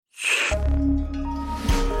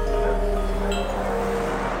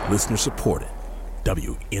Listener supported.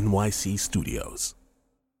 WNYC Studios.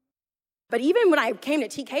 But even when I came to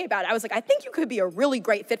TK about it, I was like, I think you could be a really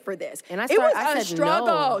great fit for this. And I said a struggle.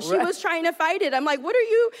 No. She was trying to fight it. I'm like, what are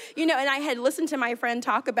you, and I had listened to my friend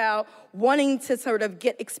talk about wanting to sort of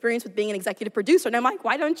get experience with being an executive producer. And I'm like,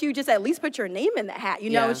 why don't you just at least put your name in the hat,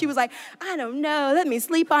 Yeah. And she was like, I don't know, let me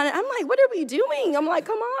sleep on it. I'm like, what are we doing? I'm like,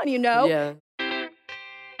 come on, Yeah.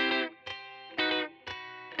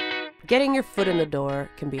 Getting your foot in the door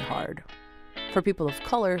can be hard. For people of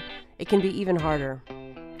color, it can be even harder.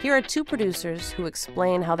 Here are two producers who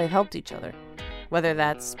explain how they helped each other, whether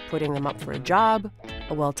that's putting them up for a job,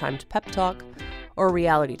 a well-timed pep talk, or a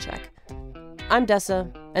reality check. I'm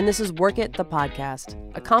Dessa, and this is Work It, the podcast,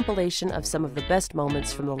 a compilation of some of the best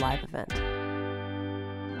moments from the live event.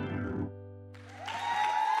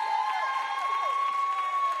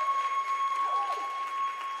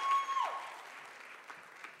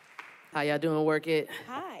 How y'all doing, Work It?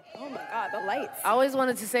 Hi. Oh my God, the lights. I always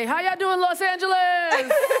wanted to say, how y'all doing, Los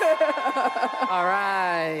Angeles? All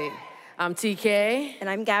right. I'm TK. And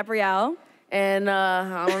I'm Gabrielle. And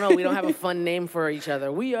I don't know, we don't have a fun name for each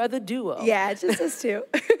other. We are the duo. Yeah, it's just us two.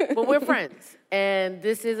 But we're friends. And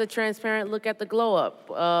this is a transparent look at the glow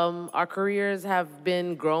up. Our careers have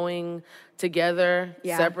been growing together,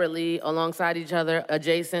 separately, alongside each other,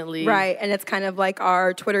 adjacently. Right, and it's kind of like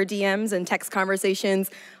our Twitter DMs and text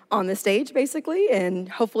conversations on the stage, basically, and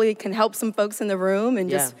hopefully it can help some folks in the room and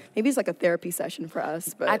just, maybe it's like a therapy session for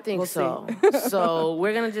us, but I think we'll so. So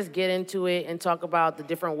we're gonna just get into it and talk about the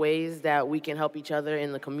different ways that we can help each other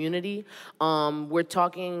in the community. We're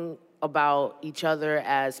talking about each other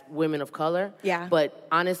as women of color. Yeah. But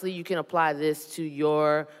honestly, you can apply this to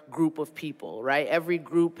your group of people, right? Every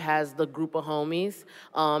group has the group of homies.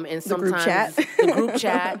 And sometimes the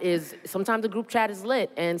group chat is lit,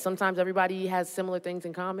 and sometimes everybody has similar things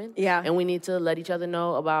in common. Yeah. And we need to let each other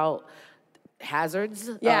know about hazards.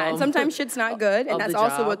 Yeah, and sometimes shit's not good, and that's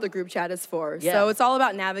also job. what the group chat is for. Yeah. So it's all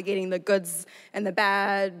about navigating the goods and the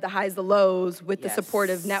bad, the highs, the lows, with the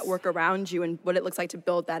supportive network around you and what it looks like to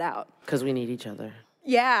build that out. Because we need each other.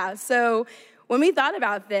 Yeah, so when we thought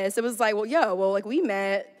about this, it was like, we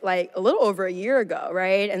met like a little over a year ago,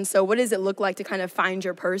 right? And so what does it look like to kind of find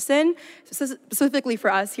your person? Specifically for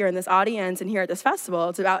us here in this audience and here at this festival,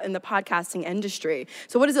 it's about in the podcasting industry.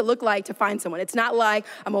 So what does it look like to find someone? It's not like,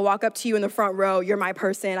 I'm gonna walk up to you in the front row, you're my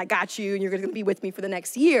person, I got you, and you're gonna be with me for the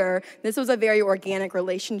next year. This was a very organic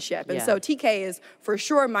relationship. And so TK is for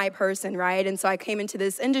sure my person, right? And so I came into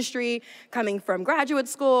this industry coming from graduate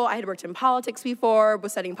school. I had worked in politics before,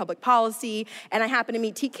 was studying public policy, and I happened to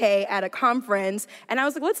meet TK at a conference, and I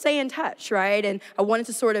was like, let's stay in touch, right? And I wanted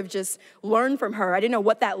to sort of just learn from her. I didn't know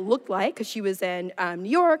what that looked like, because she was in New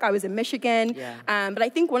York, I was in Michigan. But I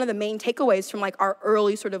think one of the main takeaways from like our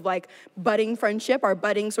early sort of like budding friendship, our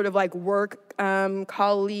budding sort of like work,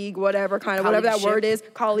 colleague, whatever that word is,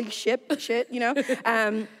 colleague shit,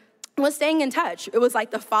 was staying in touch. It was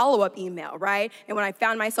like the follow-up email, right? And when I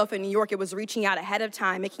found myself in New York, it was reaching out ahead of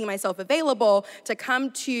time, making myself available to come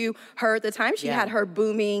to her at the time. She had her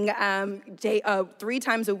booming 3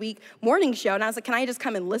 times a week morning show. And I was like, can I just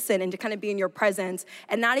come and listen and to kind of be in your presence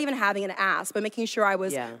and not even having an ask, but making sure I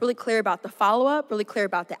was really clear about the follow-up, really clear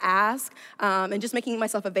about the ask, and just making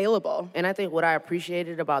myself available. And I think what I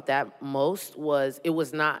appreciated about that most was it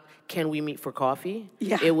was not, can we meet for coffee?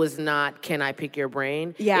 It was not, can I pick your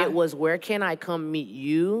brain? It was, where can I come meet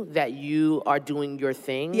you that you are doing your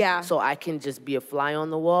thing so I can just be a fly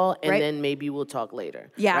on the wall and then maybe we'll talk later,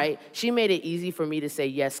 right? She made it easy for me to say,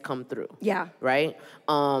 yes, come through, right?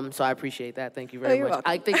 So I appreciate that. Thank you very much. Welcome.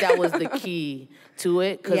 I think that was the key to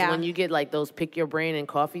it, because when you get like those pick your brain and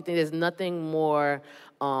coffee things, there's nothing more,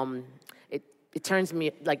 it turns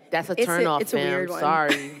me, like, that's a turn off, it's a weird one.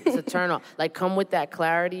 Sorry. It's a turn off. Like, come with that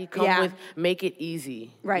clarity. Make it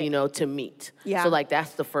easy, to meet. So, like,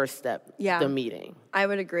 that's the first step, the meeting. I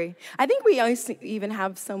would agree. I think we always even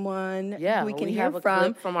have someone we can hear have a from.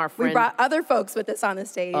 clip from our friend. We brought other folks with us on the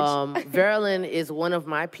stage. Verilyn is one of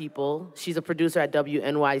my people. She's a producer at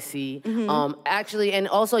WNYC. Actually, and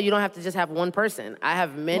also you don't have to just have one person. I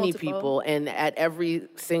have many people, and at every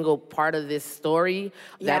single part of this story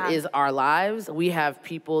that is our lives, we have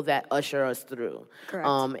people that usher us through. Correct.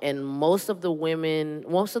 And most of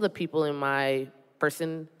the people in my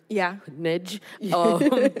personage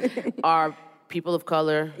are people of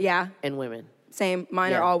color and women. Same.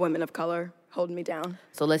 Mine are all women of color holding me down.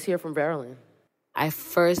 So let's hear from Verilyn. I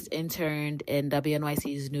first interned in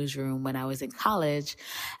WNYC's newsroom when I was in college,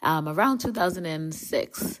 around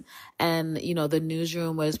 2006. And, the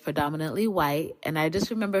newsroom was predominantly white. And I just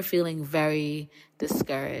remember feeling very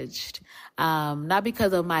discouraged, not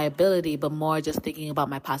because of my ability, but more just thinking about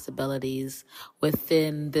my possibilities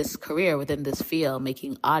within this career, within this field,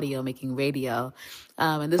 making audio, making radio.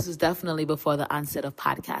 And this was definitely before the onset of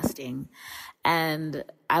podcasting. And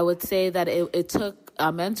I would say that it took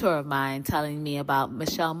a mentor of mine telling me about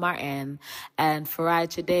Michelle Martin and Farai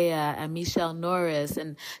Chideya and Michelle Norris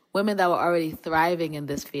and women that were already thriving in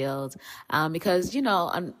this field, because,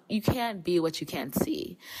 you can't be what you can't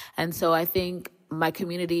see. And so I think my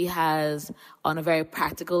community has, on a very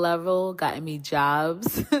practical level, gotten me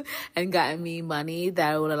jobs and gotten me money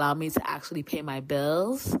that would allow me to actually pay my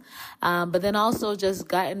bills. But then also just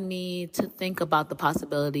gotten me to think about the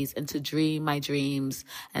possibilities and to dream my dreams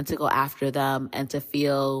and to go after them and to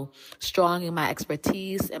feel strong in my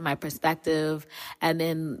expertise and my perspective and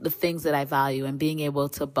in the things that I value and being able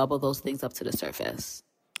to bubble those things up to the surface.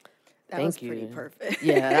 That was pretty perfect.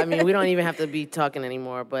 Yeah, I mean, we don't even have to be talking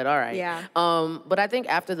anymore, but all right. Yeah. But I think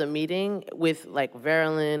after the meeting with like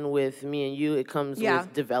Verilyn, with me and you, it comes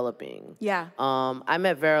with developing. Yeah. I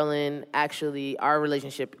met Verilyn, actually, our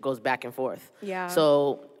relationship goes back and forth. Yeah.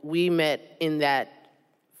 So we met in that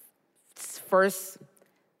first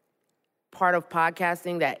part of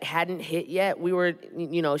podcasting that hadn't hit yet. We were,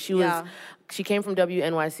 she came from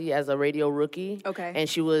WNYC as a radio rookie. Okay. And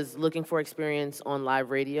she was looking for experience on live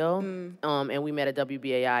radio. And we met at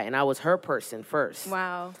WBAI, and I was her person first.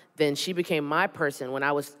 Wow. Then she became my person when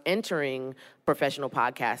I was entering professional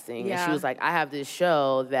podcasting. Yeah. And she was like, I have this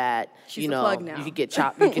show that, She's a plug now. you could get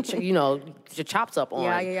chopped, get your chops up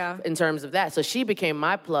on in terms of that. So she became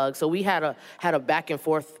my plug. So we had a back and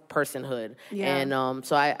forth personhood. Yeah. And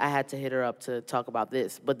so I had to hit her up to talk about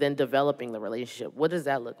this. But then developing the relationship, what does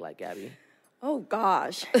that look like, Gabby? Oh,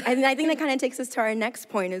 gosh. And I think that kind of takes us to our next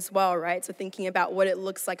point as well, right? So thinking about what it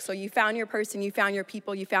looks like. So you found your person, you found your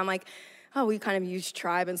people, you found we kind of use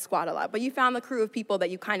tribe and squad a lot, but you found the crew of people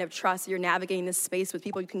that you kind of trust. You're navigating this space with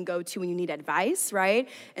people you can go to when you need advice, right?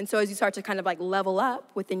 And so as you start to kind of level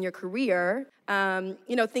up within your career,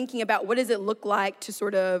 thinking about what does it look like to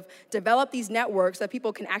sort of develop these networks so that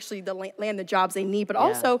people can actually land the jobs they need. But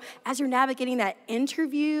also, as you're navigating that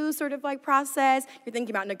interview sort of process, you're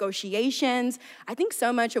thinking about negotiations. I think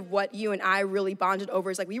so much of what you and I really bonded over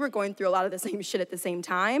is we were going through a lot of the same shit at the same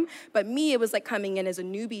time. But me, it was coming in as a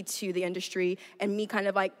newbie to the industry and me kind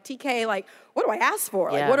of TK, what do I ask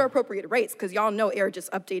for? What are appropriate rates? Because y'all know Air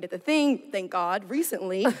just updated the thing, thank God,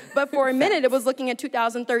 recently. But for a minute, it was looking at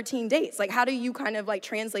 2013 dates. How do you kind of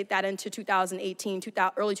translate that into 2018,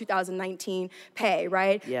 early 2019 pay,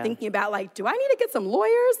 right? Yeah. Thinking about do I need to get some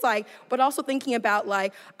lawyers? But also thinking about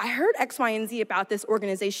I heard X, Y, and Z about this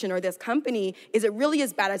organization or this company. Is it really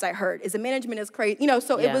as bad as I heard? Is the management as crazy?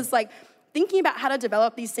 So it was thinking about how to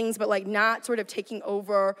develop these things, but not sort of taking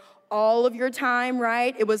over all of your time,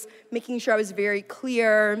 right? It was making sure I was very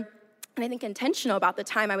clear and I think intentional about the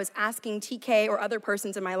time I was asking TK or other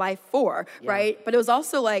persons in my life for, right? But it was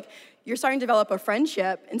also you're starting to develop a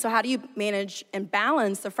friendship, and so how do you manage and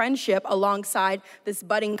balance the friendship alongside this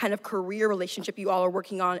budding kind of career relationship you all are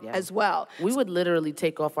working on as well? We would literally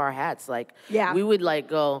take off our hats. We would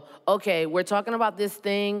go, okay, we're talking about this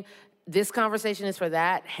thing. This conversation is for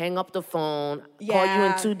that. Hang up the phone. Call you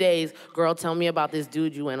in 2 days. Girl, tell me about this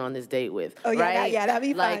dude you went on this date with. Oh, yeah, right? That'd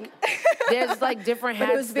be fun. There's different hats that we wear.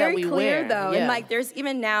 But it was very clear, though. Yeah. And there's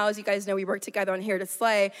even now, as you guys know, we work together on Here to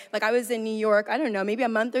Slay. I was in New York, I don't know, maybe a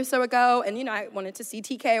month or so ago, and I wanted to see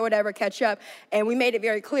TK or whatever, catch up, and we made it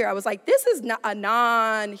very clear. I was this is not a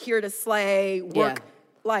non-Here to Slay work. Yeah.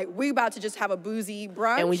 We about to just have a boozy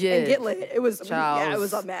brunch and we did. And get lit. It was, it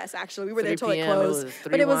was a mess, actually. We were there till it closed.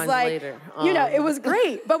 But it was later. It was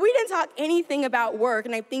great. But we didn't talk anything about work.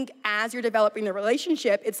 And I think as you're developing the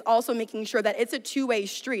relationship, it's also making sure that it's a two-way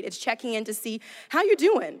street. It's checking in to see how you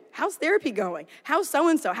doing? How's therapy going? How's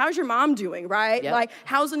so-and-so? How's your mom doing, right? Yep.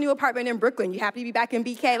 How's the new apartment in Brooklyn? You happy to be back in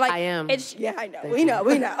BK? I am. I know. We know.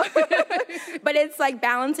 But it's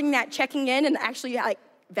balancing that, checking in, and actually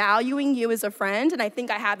valuing you as a friend. And I think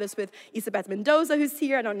I have this with Isabeth Mendoza, who's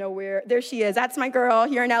here. I don't know where. There she is. That's my girl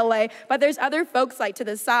here in LA. But there's other folks to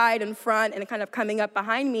the side and front and kind of coming up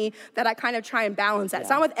behind me that I kind of try and balance that. Yeah. It's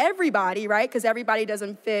not with everybody, right? Because everybody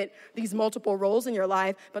doesn't fit these multiple roles in your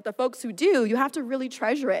life. But the folks who do, you have to really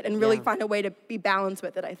treasure it and really find a way to be balanced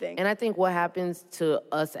with it, I think. And I think what happens to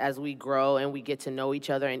us as we grow and we get to know each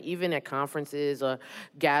other, and even at conferences or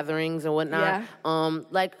gatherings and whatnot,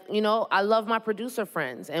 I love my producer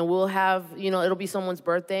friends. And we'll have, it'll be someone's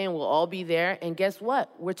birthday and we'll all be there. And guess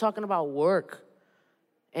what? We're talking about work.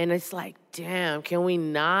 And it's like, damn, can we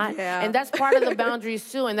not? Yeah. And that's part of the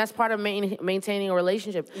boundaries too, and that's part of maintaining a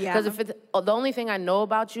relationship. Because if the only thing I know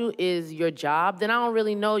about you is your job, then I don't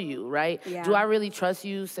really know you, right? Yeah. Do I really trust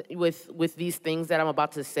you with these things that I'm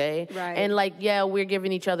about to say? Right. And like, yeah, we're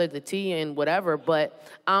giving each other the tea and whatever, but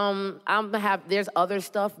there's other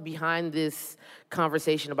stuff behind this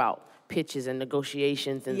conversation about pitches and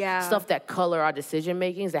negotiations and stuff that color our decision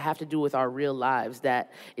makings that have to do with our real lives,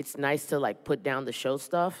 that it's nice to like put down the show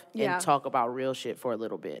stuff and talk about real shit for a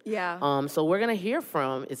little bit. Yeah. So we're gonna hear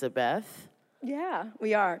from Isabeth. Yeah,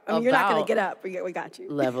 we are. I mean, you're not gonna get up. We got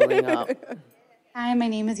you. Leveling up. Hi, my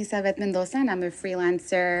name is Isabeth Mendoza, and I'm a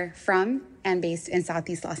freelancer from and based in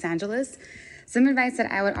Southeast Los Angeles. Some advice that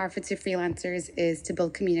I would offer to freelancers is to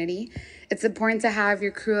build community. It's important to have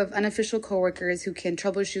your crew of unofficial coworkers who can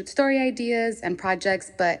troubleshoot story ideas and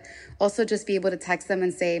projects, but also just be able to text them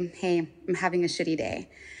and say, hey, I'm having a shitty day.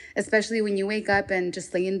 Especially when you wake up and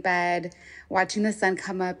just lay in bed, watching the sun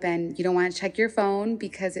come up, and you don't want to check your phone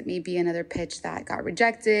because it may be another pitch that got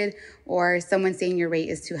rejected or someone saying your rate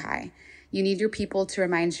is too high. You need your people to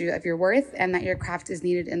remind you of your worth and that your craft is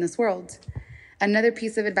needed in this world. Another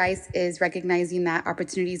piece of advice is recognizing that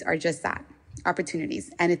opportunities are just that,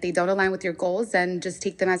 opportunities. And if they don't align with your goals, then just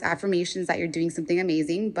take them as affirmations that you're doing something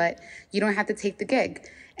amazing, but you don't have to take the gig,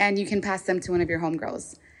 and you can pass them to one of your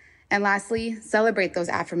homegirls. And lastly, celebrate those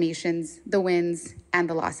affirmations, the wins, and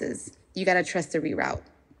the losses. You gotta trust the reroute.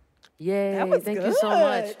 Yay, that was thank good. you so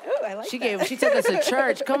much. Ooh, I like that. She took us to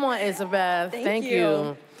church. Come on, Isabeth. Thank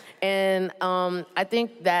you. And I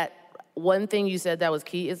think that one thing you said that was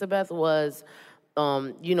key, Isabeth, was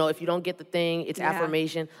if you don't get the thing, it's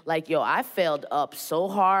affirmation. Like, I failed up so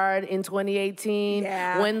hard in 2018.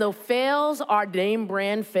 Yeah. When the fails are name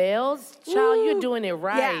brand fails, child, you're doing it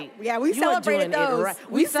right. Yeah, we celebrated those.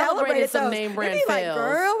 Right. We celebrated some those. name brand They'd be fails. Like,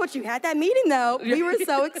 girl, what you had that meeting though. We were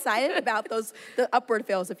so excited about those, the upward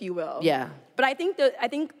fails, if you will. Yeah. But I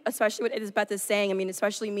think especially what Isabeth is saying, I mean,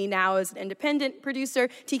 especially me now as an independent producer,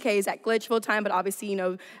 TK is at Glitch full time, but obviously,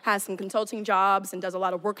 has some consulting jobs and does a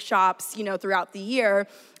lot of workshops, throughout the year.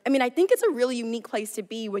 I mean, I think it's a really unique place to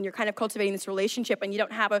be when you're kind of cultivating this relationship and you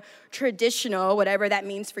don't have a traditional, whatever that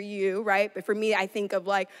means for you, right? But for me, I think of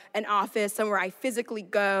like an office, somewhere I physically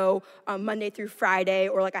go Monday through Friday,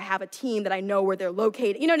 or like I have a team that I know where they're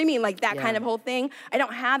located. You know what I mean? Like that kind of whole thing. I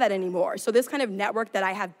don't have that anymore. So this kind of network that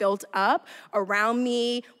I have built up around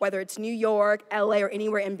me, whether it's New York, LA, or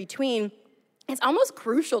anywhere in between, it's almost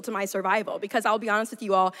crucial to my survival, because I'll be honest with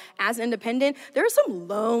you all, as an independent, there are some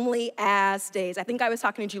lonely ass days. I think I was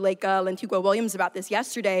talking to Juleka Lentigua Williams about this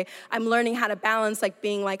yesterday. I'm learning how to balance like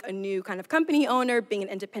being like a new kind of company owner, being an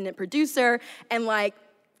independent producer, and like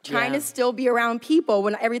trying to still be around people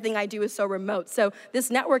when everything I do is so remote. So this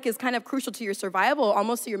network is kind of crucial to your survival,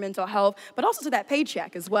 almost to your mental health, but also to that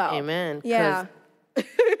paycheck as well. Amen. Yeah.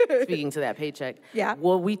 Speaking to that paycheck,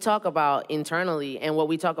 what we talk about internally and what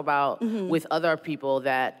we talk about with other people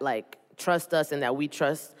that like trust us and that we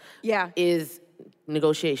trust is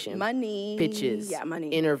negotiation, money, pitches, money,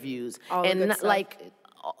 interviews, all and like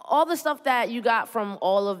all the stuff that you got from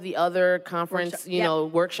all of the other conference,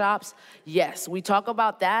 workshops. Yes, we talk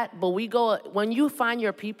about that, but we go, when you find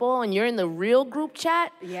your people and you're in the real group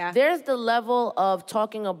chat, there's the level of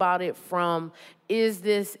talking about it from, is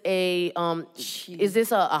this is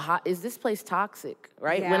this place toxic,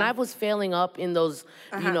 right? When I was failing up in those,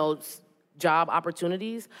 job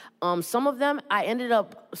opportunities, some of them I ended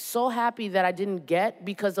up so happy that I didn't get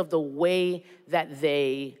because of the way that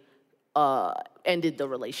they ended the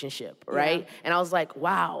relationship, right? And I was like,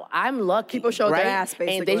 wow, I'm lucky. People showed their ass,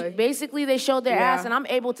 basically. And they showed their ass, and I'm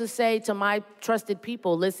able to say to my trusted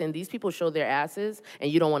people, listen, these people show their asses, and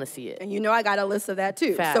you don't want to see it. And I got a list of that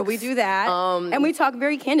too. Facts. So we do that, and we talk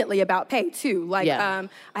very candidly about pay too. Like, I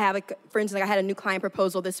have, for instance, I had a new client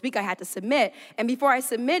proposal this week I had to submit, and before I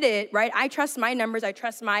submit it, right, I trust my numbers, I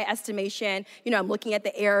trust my estimation. I'm looking at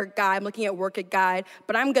the AIR guide, I'm looking at Workit guide,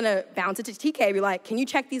 but I'm gonna bounce it to TK and be like, can you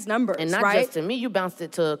check these numbers, and not just to me, you bounced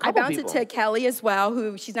it to a couple people. I bounced it to Kelly as well,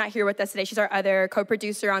 who she's not here with us today. She's our other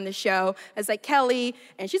co-producer on the show. I was like, Kelly,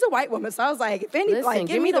 and she's a white woman, so I was like, if any,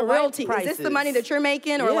 give me the realty. Is this the money that you're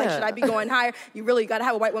making, or should I be going higher? You really got to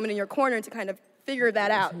have a white woman in your corner to kind of figure that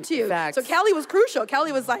out too. Facts. So Kelly was crucial.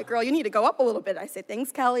 Kelly was like, girl, you need to go up a little bit. I said,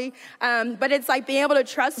 thanks, Kelly. But it's like being able to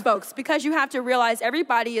trust folks, because you have to realize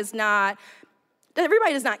everybody does not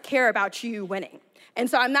care about you winning. And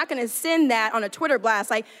so I'm not going to send that on a Twitter blast,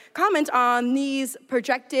 like comment on these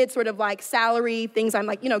projected sort of like salary things I'm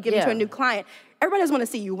like, giving to a new client. everybody doesn't want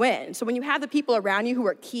to see you win. So when you have the people around you who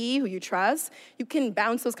are key, who you trust, you can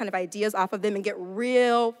bounce those kind of ideas off of them and get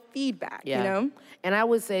real feedback, you know? And I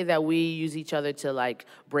would say that we use each other to like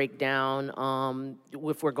break down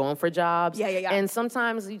if we're going for jobs. Yeah. And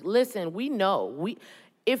sometimes, listen, we know,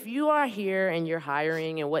 if you are here and you're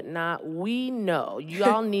hiring and whatnot, we know.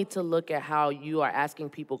 Y'all need to look at how you are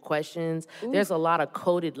asking people questions. Ooh. There's a lot of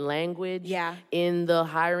coded language in the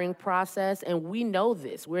hiring process, and we know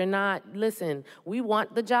this. We're not, listen, we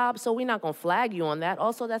want the job, so we're not going to flag you on that.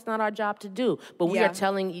 Also, that's not our job to do. But we are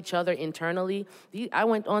telling each other internally. I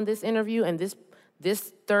went on this interview, and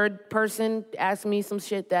this third person asked me some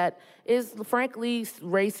shit that is, frankly,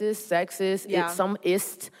 racist, sexist, it's some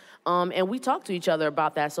ist. And we talk to each other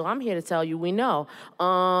about that, so I'm here to tell you we know.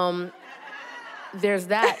 There's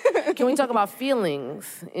that. Can we talk about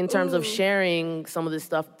feelings in terms of sharing some of this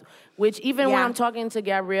stuff? Which even when I'm talking to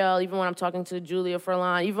Gabrielle, even when I'm talking to Julia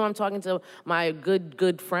Furlan, even when I'm talking to my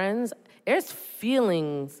good friends, there's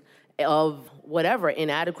feelings of whatever,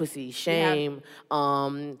 inadequacy, shame,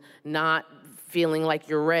 not feeling like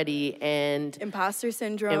you're ready, and imposter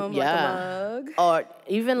syndrome, like a mug. Or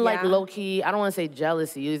even like low-key, I don't want to say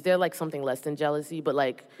jealousy. Is there like something less than jealousy? But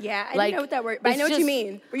like, I don't know what that word, but I know what you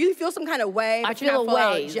mean. Where you feel some kind of way, but I feel a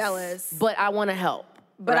way, jealous. But I want to help.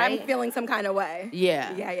 But right? I'm feeling some kind of way.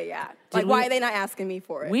 Yeah. Like, why are they not asking me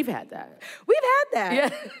for it? We've had that. We've had that. Yeah.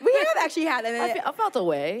 We have actually had that. I felt a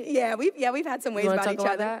way. Yeah, we've had some ways about each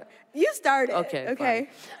other. That? You started. Okay.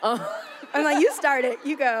 I'm like, you started.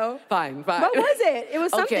 You go. Fine. What was it? It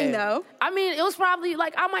was something though. I mean, it was probably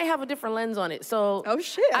like I might have a different lens on it. So. Oh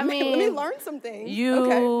shit! I mean, let me learn something.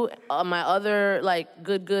 You, my other like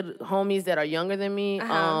good homies that are younger than me,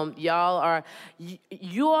 you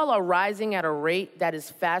all are rising at a rate that is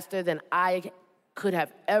faster than I could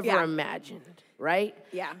have ever imagined. Right?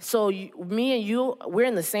 Yeah. So me and you, we're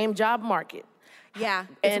in the same job market. Yeah,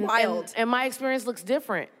 it's wild. And my experience looks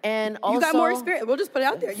different. And also, you got more experience. We'll just put it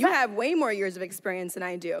out there. You have way more years of experience than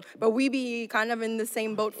I do. But we be kind of in the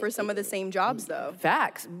same boat for some of the same jobs, though.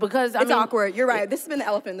 Facts. Because, it's awkward. You're right. This has been the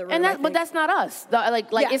elephant in the room. But that's not us.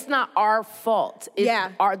 It's not our fault.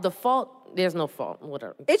 The fault. There's no fault.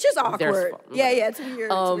 Whatever. It's just awkward. It's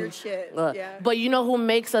weird. It's weird shit. But you know who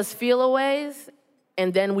makes us feel a ways?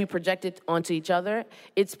 And then we project it onto each other.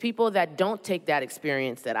 It's people that don't take that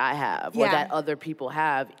experience that I have or that other people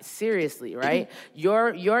have seriously, right?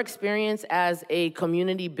 Your experience as a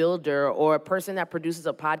community builder or a person that produces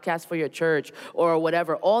a podcast for your church or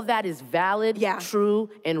whatever, all that is valid, true,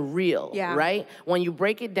 and real, right? When you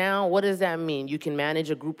break it down, what does that mean? You can manage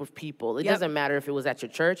a group of people. It doesn't matter if it was at your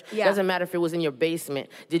church. It doesn't matter if it was in your basement.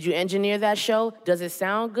 Did you engineer that show? Does it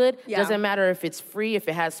sound good? Doesn't matter if it's free, if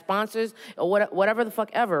it has sponsors, or whatever the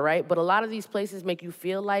fuck ever, right? But a lot of these places make you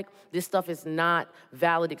feel like this stuff is not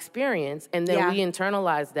valid experience, and then we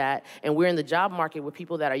internalize that, and we're in the job market with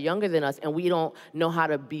people that are younger than us, and we don't know how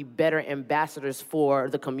to be better ambassadors for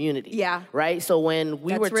the community, right? So when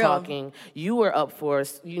we were talking, you were up for,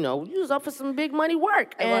 you was up for some big money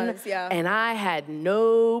work, and I had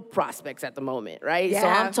no prospects at the moment, right? So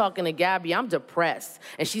I'm talking to Gabby, I'm depressed,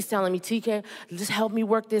 and she's telling me, TK, just help me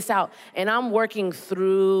work this out, and I'm working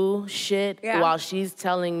through shit while she's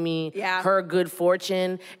telling me her good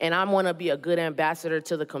fortune, and I want to be a good ambassador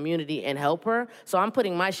to the community and help her. So I'm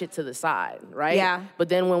putting my shit to the side, right? Yeah. But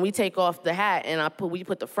then when we take off the hat and we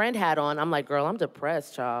put the friend hat on, I'm like, girl, I'm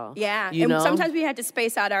depressed, child. Yeah. You know? Sometimes we had to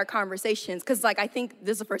space out our conversations because, like, I think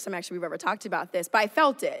this is the first time actually we've ever talked about this, but I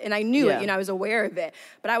felt it and I knew it. I was aware of it.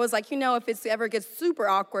 But I was like, if it ever gets super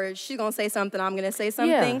awkward, she's gonna say something, I'm gonna say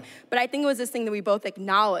something. Yeah. But I think it was this thing that we both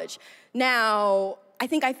acknowledged. Now, I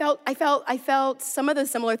think I felt some of the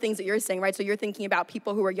similar things that you're saying, right? So you're thinking about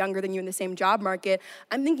people who are younger than you in the same job market.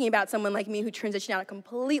 I'm thinking about someone like me who transitioned out a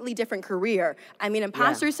completely different career. I mean,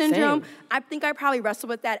 imposter syndrome, I think I probably wrestle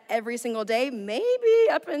with that every single day, maybe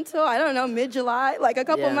up until, I don't know, mid-July, like a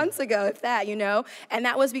couple months ago, if that, And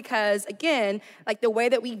that was because, again, like the way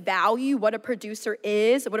that we value what a producer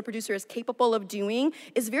is capable of doing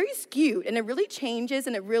is very skewed. And it really changes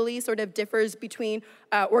and it really sort of differs between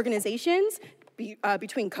organizations,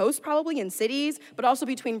 between coasts probably and cities, but also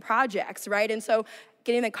between projects, right? And so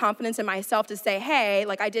getting the confidence in myself to say, hey,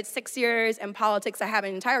 like I did 6 years in politics, I have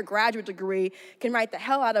an entire graduate degree, can write the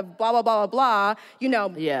hell out of blah, blah, blah, blah,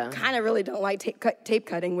 blah, kind of really don't like tape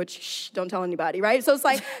cutting, which don't tell anybody, right? So it's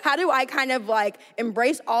like, how do I kind of like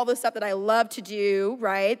embrace all the stuff that I love to do,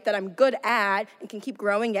 right, that I'm good at and can keep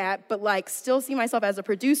growing at, but like still see myself as a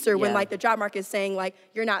producer when like the job market is saying like,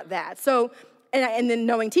 you're not that. So and then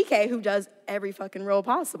knowing TK, who does every fucking role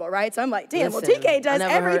possible, right? So I'm like, damn, well, TK does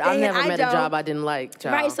everything. I've never met a job I didn't like,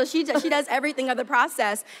 child. Right, so she does everything of the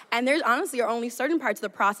process. And there's honestly are only certain parts of the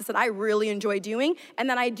process that I really enjoy doing and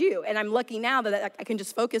that I do. And I'm lucky now that I can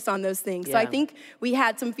just focus on those things. Yeah. So I think we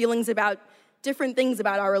had some feelings about different things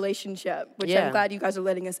about our relationship, which I'm glad you guys are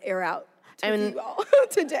letting us air out. You all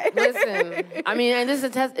today. Listen, I mean, and this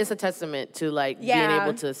is it's a testament to like being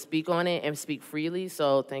able to speak on it and speak freely.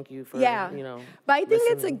 So thank you for you know. But I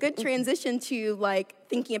think it's a good transition to like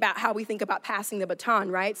thinking about how we think about passing the baton,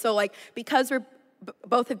 right? So like because we're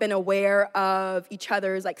both have been aware of each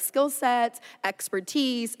other's like skill sets,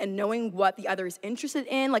 expertise, and knowing what the other is interested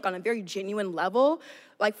in, like on a very genuine level.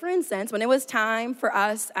 Like for instance, when it was time for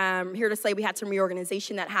us, Here to Slay, we had some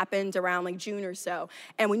reorganization that happened around like June or so,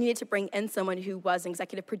 and we needed to bring in someone who was an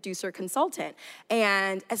executive producer consultant.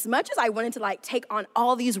 And as much as I wanted to like take on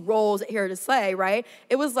all these roles at Here to Slay, right,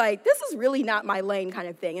 it was like, this is really not my lane kind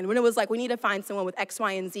of thing. And when it was like, we need to find someone with X,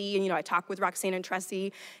 Y, and Z, and you know, I talked with Roxanne and Tressie,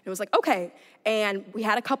 and it was like, okay. And we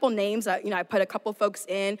had a couple names, you know, I put a couple folks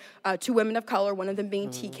in, 2 women of color, one of them being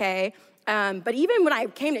TK. But even when I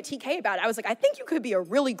came to TK about it, I was like, I think you could be a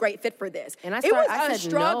really great fit for this. And it was a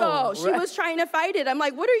struggle. No. She was trying to fight it. I'm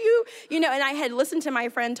like, what are you know, and I had listened to my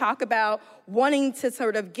friend talk about wanting to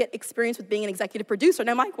sort of get experience with being an executive producer. And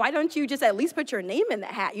I'm like, why don't you just at least put your name in the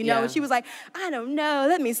hat, you know? Yeah. And she was like, I don't know,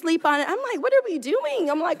 let me sleep on it. I'm like, what are we doing?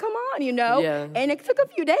 I'm like, come on, you know? Yeah. And it took a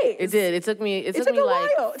few days. It did. It took me like 4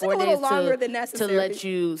 days it took a little longer than necessary. To let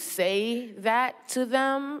you say that to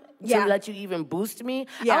them, to let you even boost me.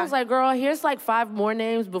 Yeah. I was like, girl, here's like 5 more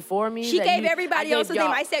names before me. She gave everybody else's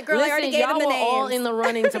name. I said, girl, I already gave them the names. Y'all were all in the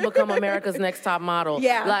running to become America's Next Top Model.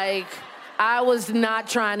 Yeah. Like, I was not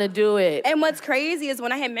trying to do it. And what's crazy is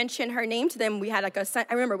when I had mentioned her name to them, we had like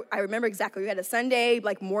I remember exactly, we had a Sunday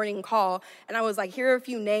like morning call, and I was like, here are a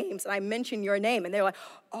few names, and I mentioned your name, and they were like,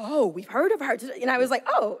 oh, we've heard of her. And I was like,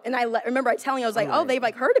 oh, and I remember telling you, I was like, oh, they've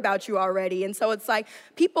like heard about you already. And so it's like,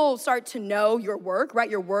 people start to know your work, right?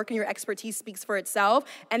 Your work and your expertise speaks for itself.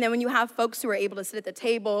 And then when you have folks who are able to sit at the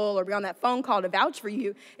table or be on that phone call to vouch for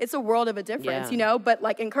you, it's a world of a difference, you know? But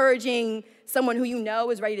like encouraging someone who you know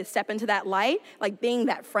is ready to step into that light, like being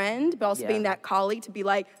that friend, but also being that colleague to be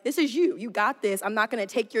like, this is you, you got this. I'm not gonna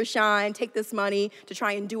take your shine, take this money to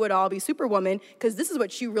try and do it all, be Superwoman, because this is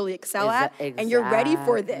what you really excel at, and you're ready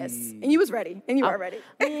for this. And you was ready, and you are ready.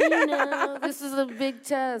 You know, this is a big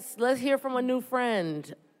test. Let's hear from a new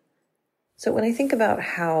friend. So when I think about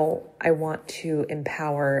how I want to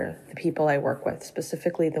empower the people I work with,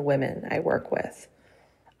 specifically the women I work with,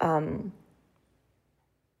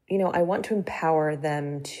 you know, I want to empower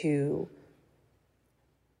them to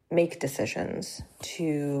make decisions,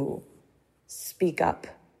 to speak up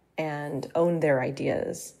and own their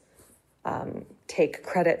ideas, take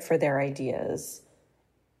credit for their ideas,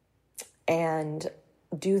 and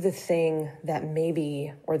do the thing that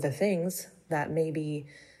maybe, or the things that maybe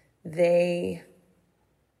they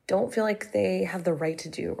don't feel like they have the right to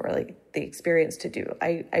do or like the experience to do.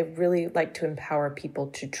 I really like to empower people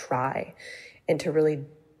to try and to really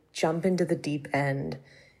jump into the deep end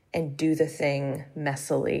and do the thing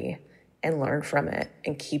messily and learn from it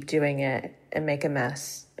and keep doing it and make a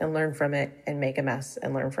mess and learn from it and make a mess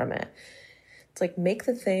and learn from it. It's like, make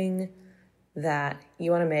the thing that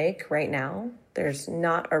you want to make right now. There's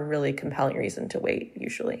not a really compelling reason to wait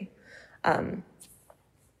usually. And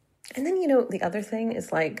then, you know, the other thing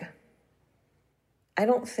is like, I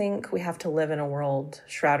don't think we have to live in a world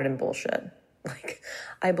shrouded in bullshit. Like,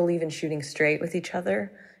 I believe in shooting straight with each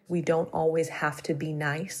other. We don't always have to be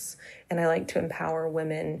nice. And I like to empower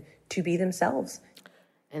women to be themselves.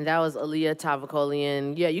 And that was Aaliyah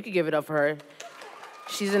Tavakolian. Yeah, you could give it up for her.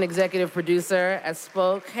 She's an executive producer at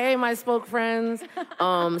Spoke. Hey, my Spoke friends,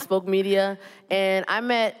 Spoke Media. And I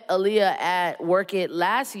met Aaliyah at Work It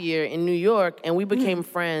last year in New York, and we became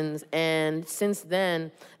friends. And since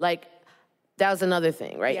then, like, that was another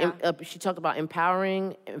thing, right? Yeah. She talked about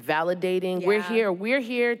empowering, validating. Yeah. We're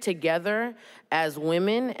here together as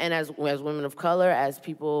women and as women of color, as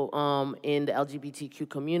people in the LGBTQ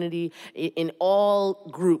community, in all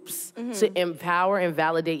groups, to empower and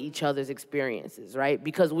validate each other's experiences, right?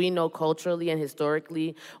 Because we know culturally and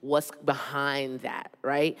historically what's behind that,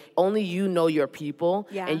 right? Only you know your people,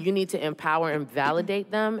 and you need to empower and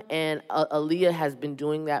validate them. And Aaliyah has been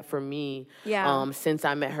doing that for me since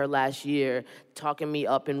I met her last year, talking me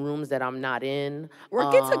up in rooms that I'm not in.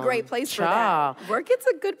 Work It's a great place for that. Work It's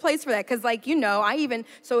a good place for that, because like, you know,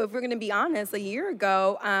 so if we're gonna be honest, a year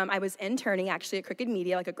ago, I was interning actually at Crooked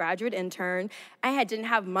Media, like a graduate intern. I didn't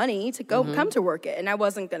have money to come to Work It, and I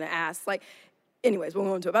wasn't gonna ask. Like, anyways, we'll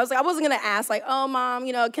go into it. But I was like, I wasn't gonna ask, like, oh, mom,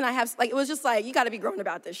 you know, can I have, like, it was just like, you gotta be grown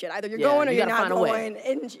about this shit. Either you're going or you're not going,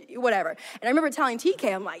 and whatever. And I remember telling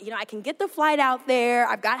TK, I'm like, you know, I can get the flight out there,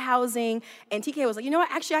 I've got housing. And TK was like, you know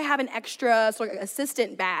what, actually, I have an extra sort of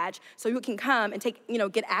assistant badge, so you can come and take, you know,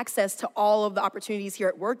 get access to all of the opportunities here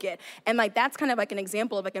at Work.it. And like, that's kind of like an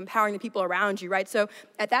example of like empowering the people around you, right? So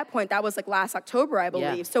at that point, that was like last October, I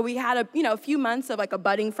believe. Yeah. So we had a few months of like a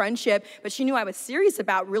budding friendship, but she knew I was serious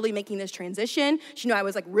about really making this transition. She knew I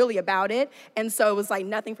was like really about it. And so it was like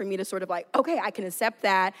nothing for me to sort of like, okay, I can accept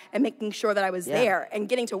that, and making sure that I was there. And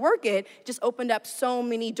getting to Work.it just opened up so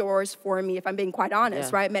many doors for me, if I'm being quite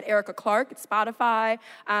honest, right? I met Erica Clark at Spotify,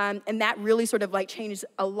 and that really sort of like changed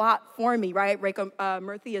a lot for me, right? Reika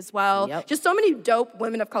Murthy as well. Just so many dope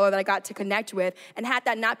women of color that I got to connect with. And had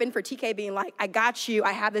that not been for TK being like, I got you,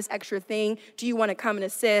 I have this extra thing, do you want to come and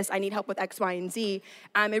assist? I need help with X, Y, and Z.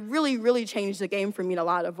 It really, really changed the game for me in a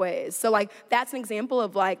lot of ways. So like, that's an example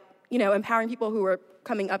of like, you know, empowering people who are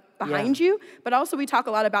coming up behind you, but also we talk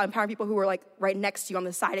a lot about empowering people who are like right next to you on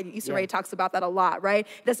the side of you. Issa Rae talks about that a lot, right?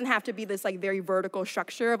 It doesn't have to be this like very vertical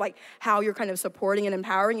structure of like how you're kind of supporting and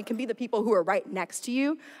empowering. It can be the people who are right next to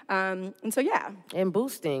you. And so, And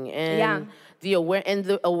boosting. And the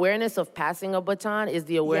awareness of passing a baton is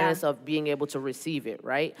the awareness of being able to receive it,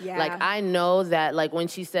 right? Like, I know that like when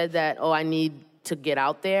she said that, oh, I need to get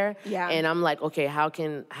out there. And I'm like, okay, how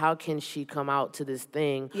can she come out to this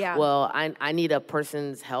thing? Well, I need a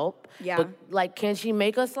person's help. But like, can she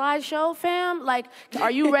make a slideshow, fam? Like, are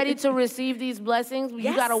you ready to receive these blessings?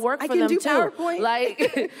 You gotta work for them too. PowerPoint. Like,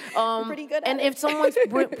 pretty good at and it. if someone's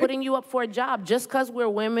putting you up for a job, just because we're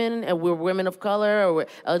women and we're women of color or we're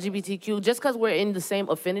LGBTQ, just because we're in the same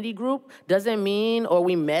affinity group, doesn't mean, or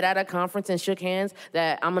we met at a conference and shook hands,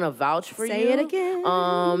 that I'm gonna vouch for you. Say it again.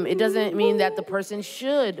 It doesn't mean that the person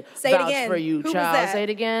should vouch for you, child. Say it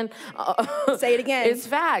again. Say it again. It's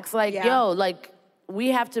facts. Like, yo, like, we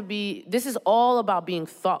have to be, this is all about being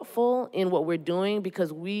thoughtful in what we're doing,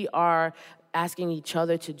 because we are asking each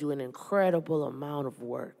other to do an incredible amount of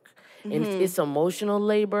work. And it's emotional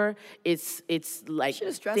labor. It's like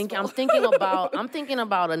I'm thinking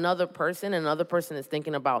about another person, and another person is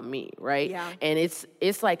thinking about me, right? And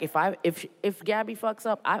it's like if Gabby fucks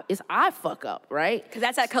up, I fuck up, right? Because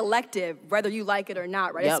that's that collective, whether you like it or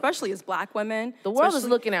not, right? Especially as Black women. The world is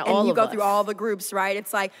looking at all of us. And you go through all the groups, right?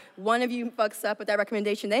 It's like one of you fucks up with that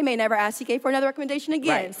recommendation, they may never ask TK for another recommendation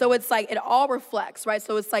again. Right. So it's like it all reflects, right?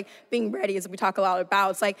 So it's like being ready, as we talk a lot about.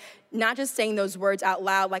 It's like not just saying those words out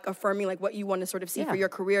loud, like affirming like what you want to sort of see for your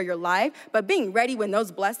career, your life, but being ready when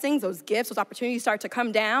those blessings, those gifts, those opportunities start to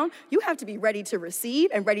come down. You have to be ready to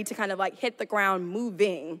receive and ready to kind of like hit the ground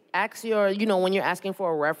moving. Ask your, when you're asking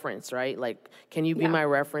for a reference, right? Like, can you be my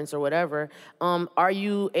reference or whatever? Are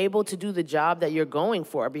you able to do the job that you're going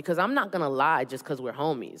for? Because I'm not going to lie just because we're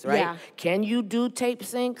homies, right? Yeah. Can you do tape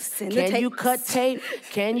syncs? Can you cut tape?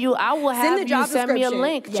 I will have you send me a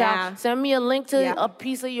link, child. Send me a link to a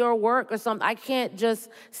piece of your work or something. I can't just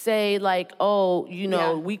say like, oh,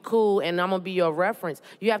 we cool and I'm gonna be your reference.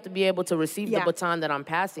 You have to be able to receive the baton that I'm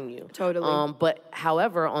passing you. Totally. But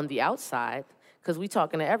however, on the outside, because we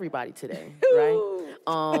talking to everybody today,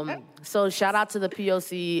 right? So shout out to the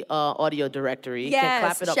POC audio directory. Yes,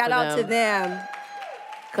 clap it up shout for out to them.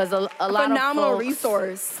 Because a lot phenomenal of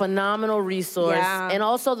folks, phenomenal resource. And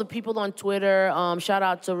also the people on Twitter, shout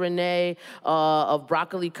out to Renee of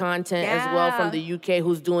Broccoli Content as well from the UK,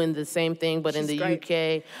 who's doing the same thing, but in the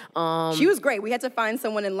UK. She was great. We had to find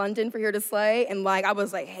someone in London for Here to Slay, and like I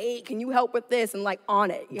was like, hey, can you help with this? And like on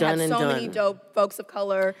it. You have so many dope folks of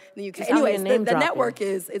color in the UK. Anyways, the network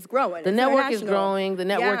is growing. The network is growing. The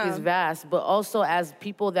network is vast, but also as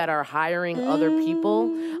people that are hiring other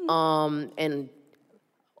people, and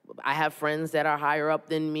I have friends that are higher up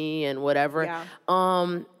than me and whatever.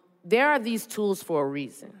 There are these tools for a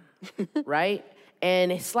reason, right?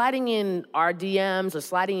 And sliding in our DMs or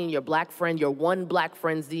sliding in your black friend, your one black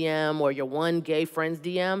friend's DM or your one gay friend's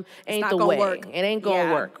DM ain't the way. Work. It ain't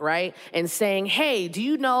gonna work, right? And saying, hey, do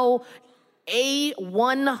you know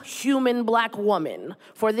one human black woman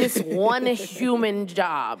for this one human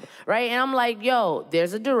job, right? And I'm like, yo,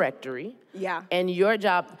 there's a directory. And your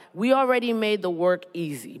job, we already made the work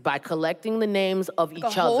easy by collecting the names of each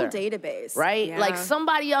other. A whole database. Right? Like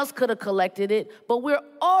somebody else could have collected it, but we're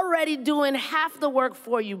already doing half the work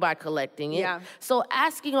for you by collecting it. So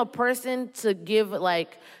asking a person to give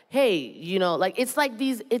like, hey, like it's like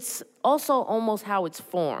it's also almost how it's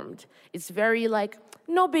formed. It's very like,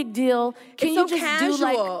 no big deal. Can you just do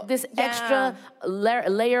like this extra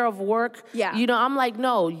layer of work? I'm like,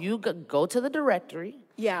 no, you go to the directory.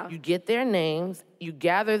 You get their names, you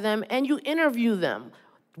gather them, and you interview them.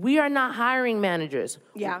 We are not hiring managers.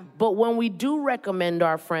 Yeah. But when we do recommend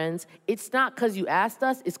our friends, it's not because you asked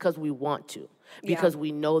us, it's because we want to. Because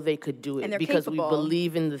we know they could do it. And they're because capable. we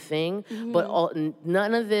believe in the thing. But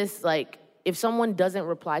none of this, like, if someone doesn't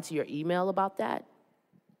reply to your email about that,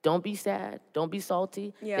 don't be sad. Don't be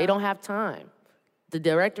salty. Yeah. They don't have time. The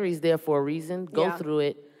directory is there for a reason. Go through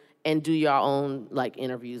it and do your own, like,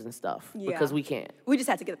 interviews and stuff. Because we can't. We just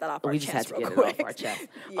had to get that off our chest. We just had to get quick. it off our chest.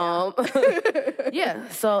 Yeah.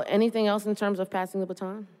 So anything else in terms of passing the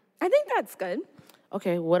baton? I think that's good.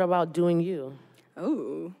 Okay. What about doing you?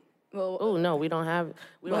 Oh. Well, oh no, we don't have.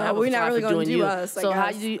 We're not really going to do us. So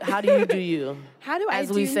how do you do you? How do I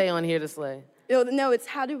As we say on Here to Slay. No, it's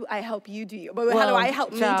how do I help you do you? But how do I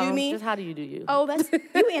help me do me? Just how do you do you? Oh, that's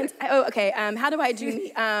you answer. Oh, okay. How do I do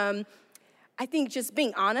me? I think just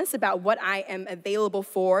being honest about what I am available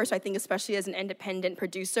for. So I think especially as an independent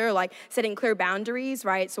producer, like setting clear boundaries,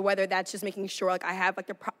 right? So whether that's just making sure like I have like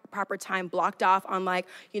the proper time blocked off on like,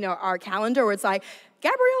 our calendar where it's like,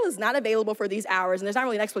 Gabrielle is not available for these hours, and there's not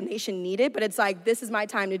really an explanation needed, but it's like, this is my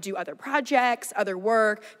time to do other projects, other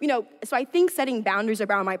work, So I think setting boundaries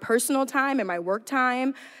around my personal time and my work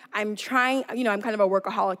time, I'm trying, I'm kind of a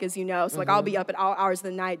workaholic, as you know, so like I'll be up at all hours of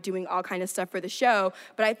the night doing all kind of stuff for the show,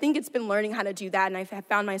 but I think it's been learning how to do that, and I have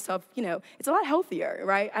found myself, it's a lot healthier,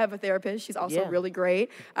 right? I have a therapist, she's also really great.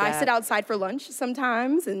 I sit outside for lunch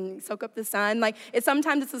sometimes and soak up the sun. Like,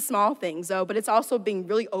 sometimes it's the small things, though, but it's also being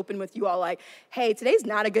really open with you all, like, hey, today's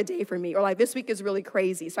not a good day for me, or like this week is really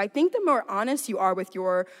crazy. So I think the more honest you are with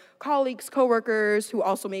your colleagues, coworkers, who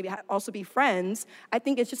also maybe also be friends, I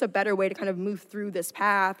think it's just a better way to kind of move through this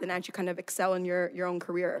path and actually kind of excel in your own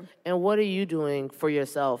career. And what are you doing for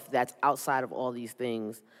yourself that's outside of all these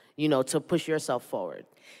things, to push yourself forward?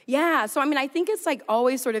 Yeah, so I think it's like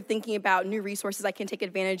always sort of thinking about new resources I can take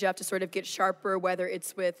advantage of to sort of get sharper, whether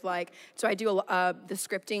it's with like, so I do the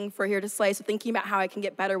scripting for Here to Slay, so thinking about how I can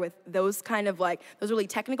get better with those kind of like, those really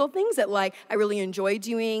technical things that like I really enjoy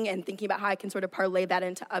doing, and thinking about how I can sort of parlay that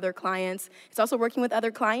into other clients. It's also working with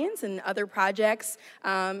other clients and other projects,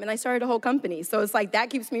 and I started a whole company, so it's like that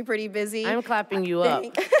keeps me pretty busy. I'm clapping you up.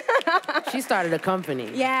 She started a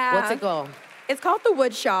company. Yeah. What's it called? It's called The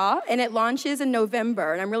Woodshaw, and it launches in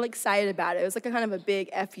November, and I'm really excited about it. It was like a kind of a big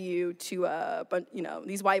FU to,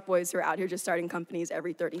 these white boys who are out here just starting companies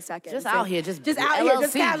every 30 seconds. Just out here, just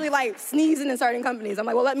casually like sneezing and starting companies. I'm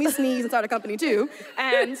like, well, let me sneeze and start a company too.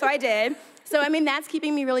 And so I did. So, that's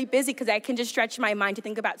keeping me really busy because I can just stretch my mind to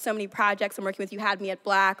think about so many projects. I'm working with You Had Me at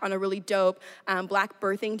Black on a really dope Black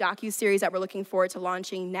birthing docuseries that we're looking forward to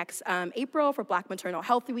launching next April for Black Maternal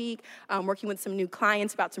Health Week. Working with some new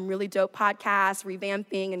clients about some really dope podcasts,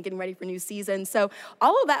 revamping and getting ready for new seasons. So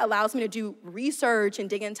all of that allows me to do research and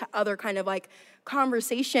dig into other kind of like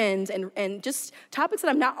conversations and just topics that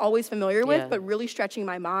I'm not always familiar with, but really stretching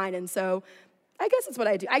my mind. And so I guess that's what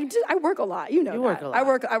I do. I work a lot, you work a lot.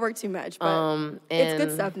 I work too much, but it's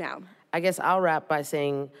good stuff now. I guess I'll wrap by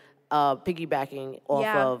saying, piggybacking off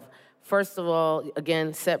of, first of all,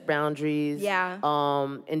 again, set boundaries. Yeah.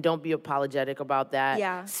 And don't be apologetic about that.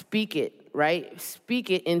 Yeah. Speak it, right? Speak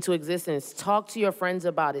it into existence. Talk to your friends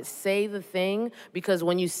about it. Say the thing, because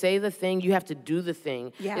when you say the thing, you have to do the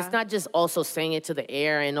thing. Yeah. It's not just also saying it to the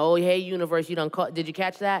air and, oh, hey, universe, you done caught. Did you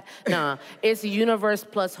catch that? Nah. It's universe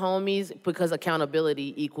plus homies, because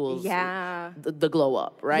accountability equals the glow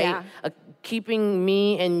up, right? Yeah. Keeping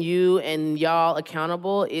me and you and y'all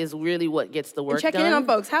accountable is really what gets the work done. And checking in on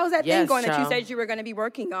folks. How's that thing going that you child. said you were going to be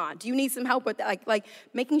working on? Do you need some help with that? Like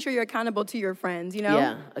making sure you're accountable to your friends,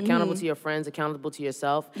 Yeah, accountable to your friends, accountable to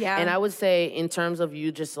yourself. Yeah. And I would say in terms of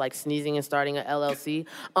you just like sneezing and starting an LLC,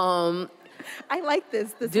 I like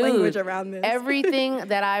this dude, language around this. Everything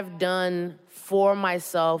that I've done for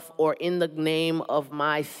myself or in the name of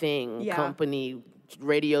my thing, company,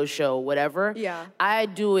 radio show, whatever, I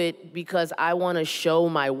do it because I want to show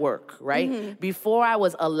my work, right? Before I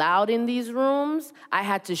was allowed in these rooms, I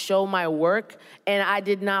had to show my work, and I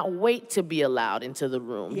did not wait to be allowed into the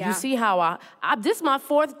room. You see how this is my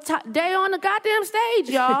fourth day on the goddamn stage,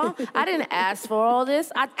 y'all. I didn't ask for all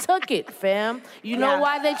this. I took it, fam. You know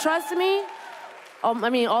why they trust me?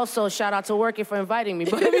 Also, shout out to Work It for inviting me.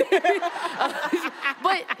 But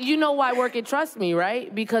you know why Work It trusts me,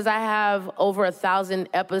 right? Because I have over 1,000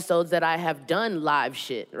 episodes that I have done live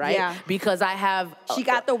shit, right? Yeah. Because I have... She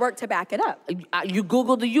got the work to back it up. You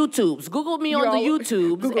Google the YouTubes. Google me on the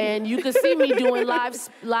YouTubes, and you can see me doing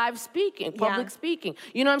live speaking, public speaking.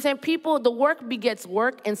 You know what I'm saying? People, the work begets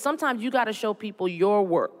work, and sometimes you got to show people your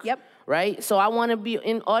work. Yep. Right? So I want to be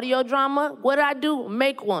in audio drama. What do I do?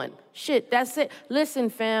 Make one. Shit, that's it. Listen,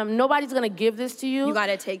 fam, nobody's going to give this to you. You got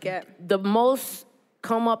to take it. The most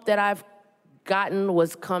come up that I've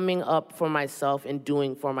was coming up for myself and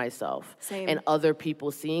doing for myself. Same. And other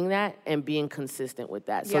people seeing that and being consistent with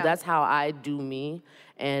that. So that's how I do me.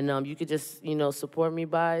 And you could just, support me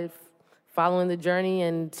by following the journey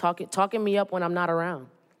and talking me up when I'm not around.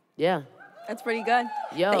 Yeah. That's pretty good.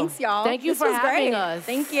 Yo, thanks, y'all. Thank you for having us.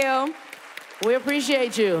 Thank you. We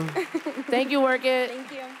appreciate you. Thank you, Work It.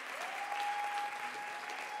 Thank you.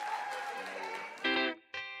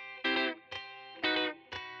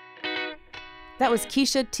 That was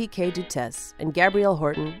Keisha T.K. Dutes and Gabrielle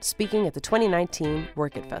Horton speaking at the 2019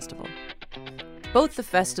 Work It Festival. Both the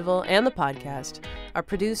festival and the podcast are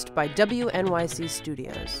produced by WNYC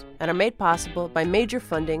Studios and are made possible by major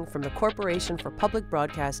funding from the Corporation for Public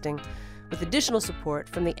Broadcasting with additional support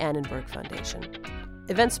from the Annenberg Foundation.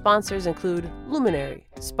 Event sponsors include Luminary,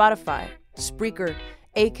 Spotify, Spreaker,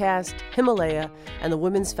 Acast, Himalaya, and the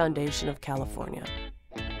Women's Foundation of California.